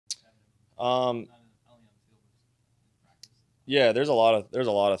Um, yeah, there's a lot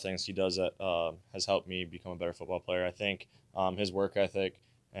of things he does that has helped me become a better football player. I think his work ethic,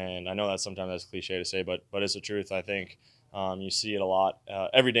 and I know that sometimes that's cliche to say, but it's the truth. I think you see it a lot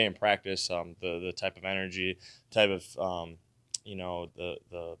every day in practice. The type of energy, type of the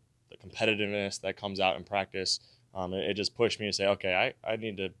competitiveness that comes out in practice. It just pushed me to say, okay, I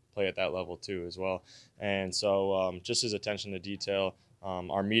need to play at that level too as well. And so just his attention to detail.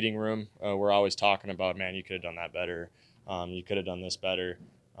 Our meeting room, we're always talking about, man, you could have done that better. You could have done this better,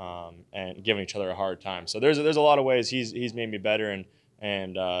 and giving each other a hard time. So there's a lot of ways he's made me better,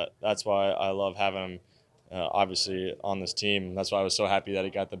 and that's why I love having him obviously on this team. That's why I was so happy that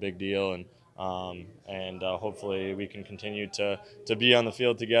he got the big deal, and hopefully we can continue to be on the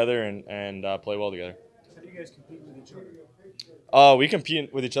field together and play well together. How do you guys compete with each other? We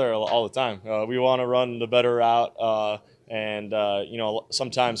compete with each other all the time. We want to run the better route, and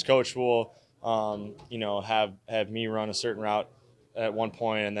sometimes coach will, have me run a certain route at one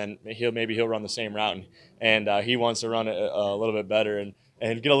point, and then he'll run the same route, and he wants to run it a little bit better and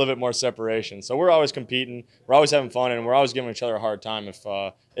get a little bit more separation. So we're always competing, we're always having fun, and we're always giving each other a hard time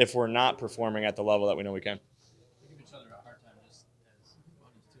if we're not performing at the level that we know we can. We give each other a hard time just as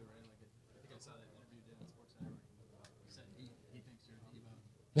buddies too, right? Like I think I saw that interview you did on SportsCenter. He said he thinks you're a diva.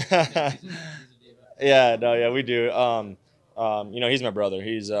 He's a diva. Yeah, no, yeah, we do. He's my brother.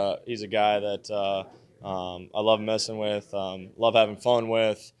 He's a guy that I love messing with, love having fun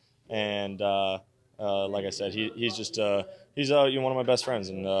with, and like I said, he's just he's one of my best friends,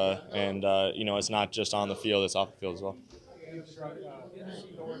 and it's not just on the field; it's off the field as well. Any surprises as you get ready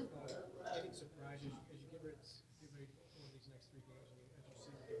for these next 3 games? As you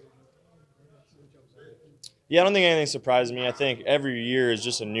see the division, what jumps out? Yeah, I don't think anything surprised me. I think every year is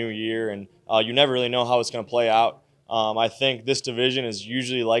just a new year, and you never really know how it's going to play out. I think this division is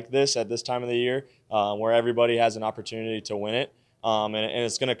usually like this at this time of the year, where everybody has an opportunity to win it, and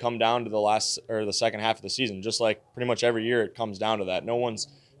it's going to come down to the last or the second half of the season. Just like pretty much every year, it comes down to that. No one's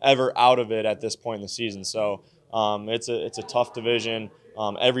ever out of it at this point in the season, so it's a tough division.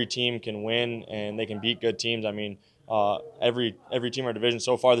 Every team can win, and they can beat good teams. I mean, every team in our division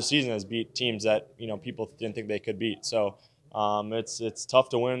so far this season has beat teams that people didn't think they could beat. So it's tough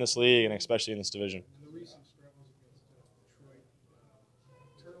to win in this league, and especially in this division. And the recent struggles against Detroit,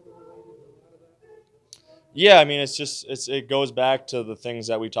 turnover related, a lot of that. Yeah, I mean, it goes back to the things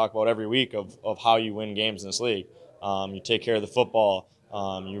that we talk about every week of how you win games in this league. You take care of the football,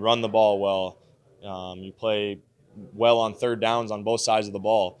 you run the ball well, you play well on third downs on both sides of the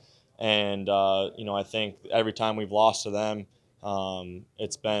ball, and I think every time we've lost to them,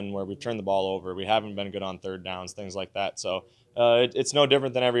 it's been where we've turned the ball over. We haven't been good on third downs, things like that. So it's no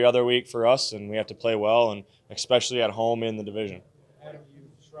different than every other week for us, and we have to play well, and especially at home in the division. Adam, you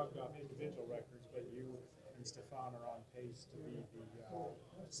shrugged off individual records, but you and Stefon are on pace to be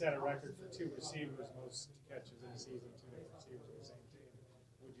set a record for 2 receivers, most catches in a season, 2 receivers on the same team.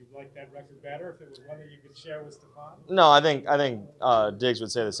 Would you like that record better if it was one that you could share with Stefon? No, I think Diggs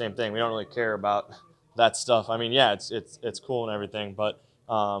would say the same thing. We don't really care about that stuff. I mean, yeah, it's cool and everything, but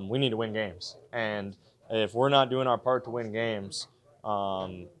we need to win games. And if we're not doing our part to win games,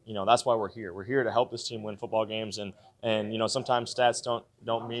 that's why we're here. We're here to help this team win football games, and sometimes stats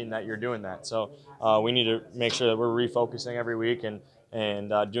don't mean that you're doing that. So we need to make sure that we're refocusing every week and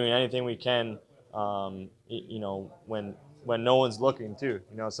doing anything we can. When no one's looking too.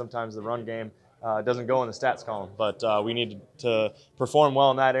 Sometimes the run game doesn't go in the stats column, but we need to perform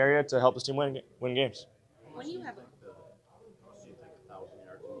well in that area to help this team win games. When you have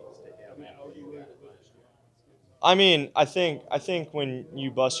I mean, I think when you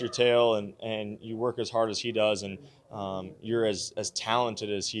bust your tail and you work as hard as he does, and you're as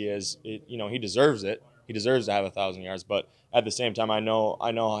talented as he is, he deserves it. He deserves to have 1,000 yards. But at the same time, I know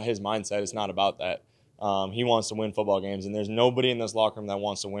his mindset is not about that. He wants to win football games, and there's nobody in this locker room that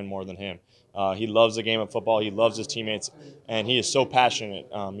wants to win more than him. He loves the game of football. He loves his teammates, and he is so passionate.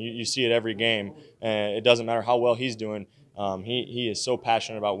 You see it every game. It doesn't matter how well he's doing. He is so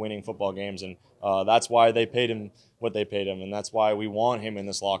passionate about winning football games, and that's why they paid him what they paid him, and that's why we want him in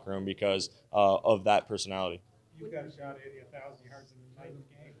this locker room because of that personality. You've got a shot at 1,000 yards in the 9th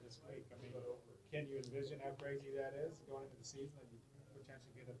game this week. I mean, can you envision how crazy that is going into the season that you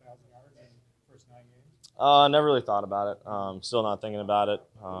potentially get 1,000 yards in the first 9 games? Never really thought about it. Still not thinking about it.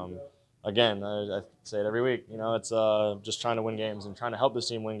 Again, I say it every week. It's just trying to win games and trying to help this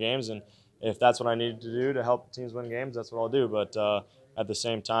team win games. And if that's what I need to do to help teams win games, that's what I'll do. But at the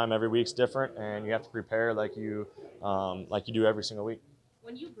same time, every week's different, and you have to prepare like you do every single week.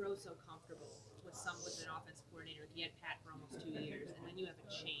 when you grow so comfortable with an offensive coordinator, he had Pat for almost 2 years, and then you have a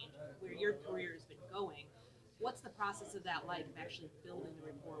change where your career has been going. What's the process of that like, of actually building the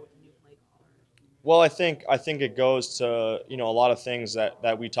rapport with the new play caller? Well, I think it goes to a lot of things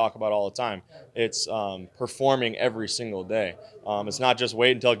that we talk about all the time. It's performing every single day. It's not just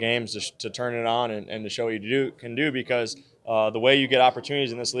wait until games to turn it on and to show what you can do because the way you get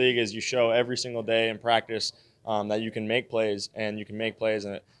opportunities in this league is you show every single day in practice that you can make plays and you can make plays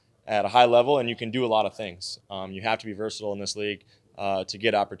at a high level and you can do a lot of things. You have to be versatile in this league to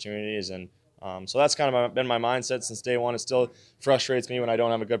get opportunities and so that's kind of been my mindset since day one. It still frustrates me when I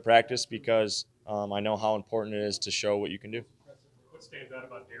don't have a good practice because I know how important it is to show what you can do. What stands out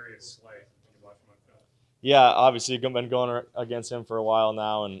about Darius Slay when you watch him on film? Yeah, obviously been going against him for a while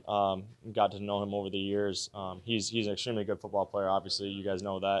now and got to know him over the years. He's an extremely good football player. Obviously, you guys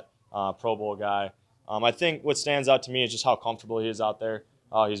know that. Pro Bowl guy. I think what stands out to me is just how comfortable he is out there.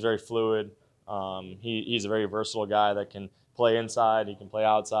 He's very fluid. He's a very versatile guy that can play inside. He can play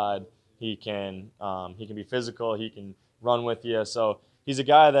outside. He can be physical. He can run with you. So he's a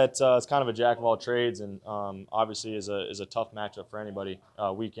guy that is kind of a jack of all trades, and obviously is a tough matchup for anybody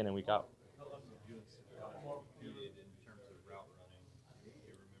week in and week out.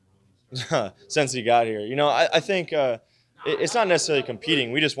 Since he got here, I think it's not necessarily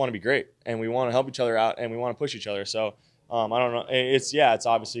competing. We just want to be great, and we want to help each other out, and we want to push each other. So I don't know. It's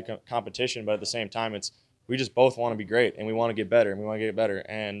obviously competition, but at the same time, we just both want to be great, and we want to get better, and we want to get better.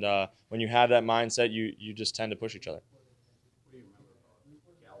 And when you have that mindset, you just tend to push each other. What do you remember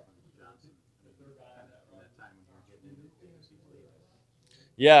about Galvin Johnson in that time when you were getting into the league?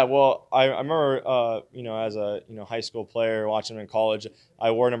 Yeah, well, I remember, as a high school player watching him in college.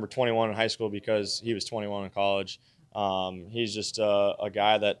 I wore number 21 in high school because he was 21 in college. He's just a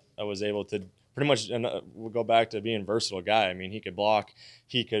guy that I was able to pretty much we'll go back to being a versatile guy. I mean, he could block,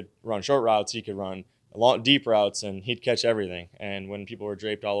 he could run short routes, he could run long, deep routes, and he'd catch everything. And when people were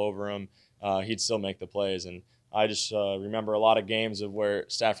draped all over him, he'd still make the plays. And I just remember a lot of games of where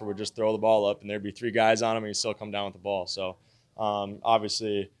Stafford would just throw the ball up, and there'd be 3 guys on him, and he'd still come down with the ball. So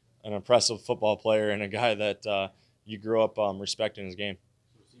obviously an impressive football player and a guy that you grew up respecting his game.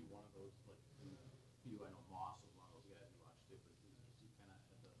 So is he one of those, like, you, I know Moss was one of those guys you watched too, but is he kind of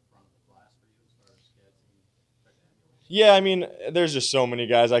at the front of the class for you as far as guys that you try to emulate? Yeah, I mean, there's just so many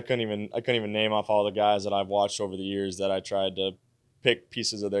guys. I couldn't even name off all the guys that I've watched over the years that I tried to pick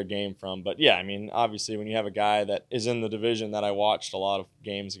pieces of their game from. But yeah, I mean, obviously when you have a guy that is in the division that I watched a lot of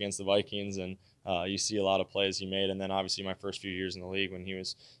games against the Vikings and you see a lot of plays he made, and then obviously my first few years in the league when he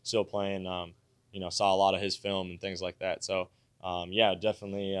was still playing, saw a lot of his film and things like that. So yeah,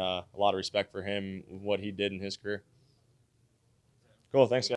 definitely a lot of respect for him, what he did in his career. Cool, thanks guys.